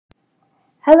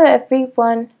Hello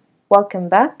everyone, welcome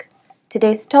back.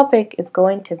 Today's topic is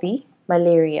going to be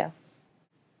malaria.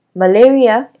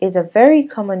 Malaria is a very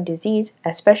common disease,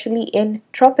 especially in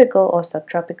tropical or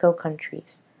subtropical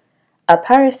countries. A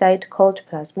parasite called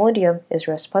Plasmodium is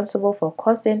responsible for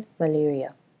causing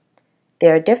malaria.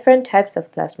 There are different types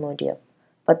of Plasmodium,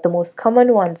 but the most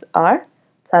common ones are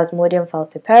Plasmodium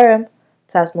falciparum,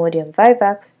 Plasmodium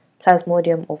vivax,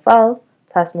 Plasmodium ovale,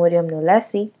 Plasmodium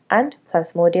knowlesi, and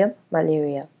Plasmodium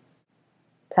malaria.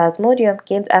 Plasmodium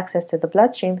gains access to the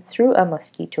bloodstream through a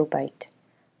mosquito bite.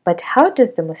 But how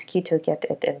does the mosquito get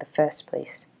it in the first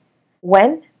place?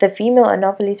 When the female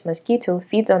Anopheles mosquito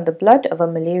feeds on the blood of a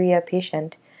malaria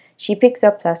patient, she picks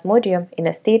up Plasmodium in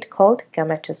a state called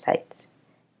gametocytes.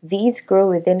 These grow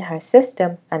within her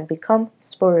system and become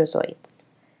sporozoids.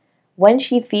 When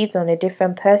she feeds on a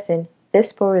different person,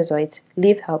 these sporozoids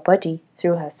leave her body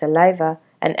through her saliva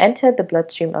and enter the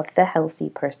bloodstream of the healthy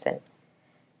person.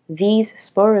 These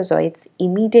sporozoids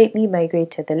immediately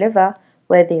migrate to the liver,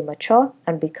 where they mature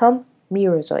and become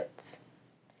merozoites.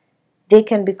 They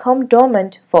can become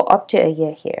dormant for up to a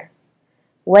year here.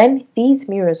 When these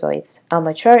merozoids are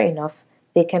mature enough,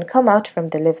 they can come out from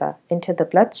the liver into the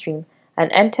bloodstream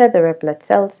and enter the red blood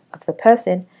cells of the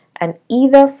person and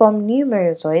either form new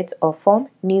merozoids or form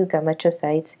new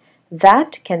gametocytes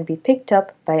that can be picked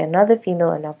up by another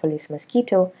female Anopheles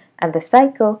mosquito, and the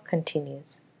cycle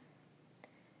continues.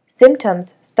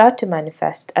 Symptoms start to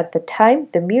manifest at the time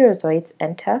the merozoids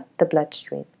enter the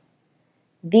bloodstream.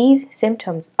 These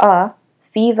symptoms are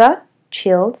fever,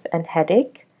 chills and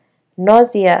headache,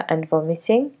 nausea and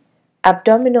vomiting,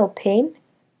 abdominal pain,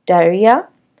 diarrhea,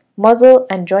 muscle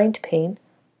and joint pain,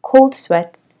 cold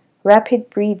sweats, rapid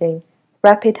breathing,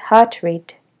 rapid heart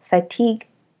rate, fatigue,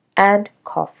 and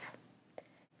cough.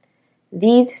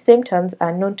 These symptoms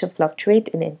are known to fluctuate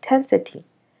in intensity,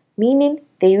 meaning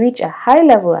they reach a high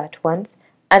level at once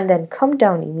and then come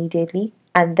down immediately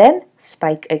and then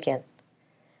spike again.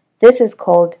 This is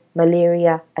called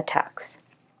malaria attacks.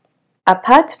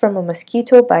 Apart from a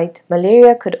mosquito bite,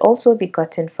 malaria could also be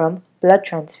gotten from blood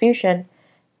transfusion,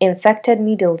 infected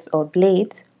needles or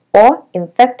blades, or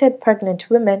infected pregnant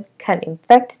women can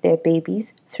infect their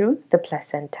babies through the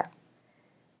placenta.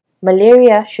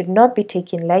 Malaria should not be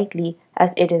taken lightly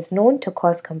as it is known to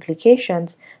cause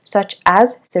complications such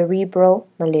as cerebral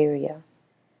malaria.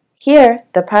 Here,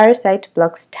 the parasite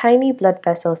blocks tiny blood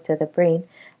vessels to the brain,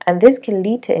 and this can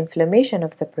lead to inflammation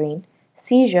of the brain,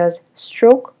 seizures,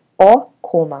 stroke, or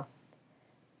coma.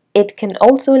 It can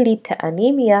also lead to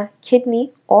anemia,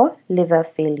 kidney, or liver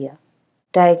failure.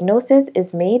 Diagnosis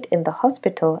is made in the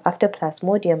hospital after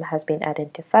Plasmodium has been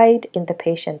identified in the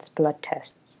patient's blood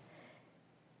tests.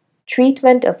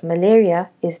 Treatment of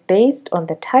malaria is based on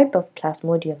the type of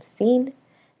Plasmodium seen,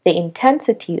 the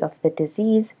intensity of the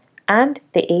disease, and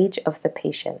the age of the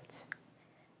patient.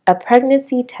 A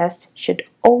pregnancy test should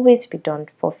always be done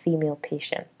for female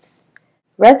patients.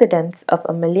 Residents of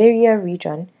a malaria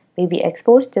region may be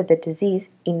exposed to the disease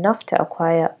enough to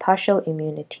acquire partial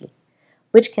immunity,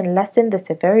 which can lessen the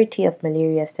severity of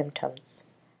malaria symptoms.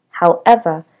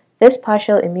 However, this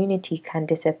partial immunity can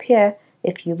disappear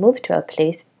if you move to a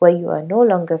place where you are no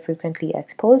longer frequently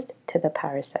exposed to the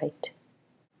parasite.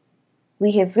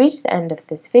 We have reached the end of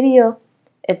this video.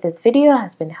 If this video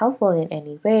has been helpful in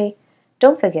any way,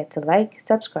 don't forget to like,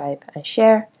 subscribe, and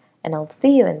share, and I'll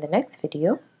see you in the next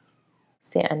video.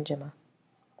 Say Anjama.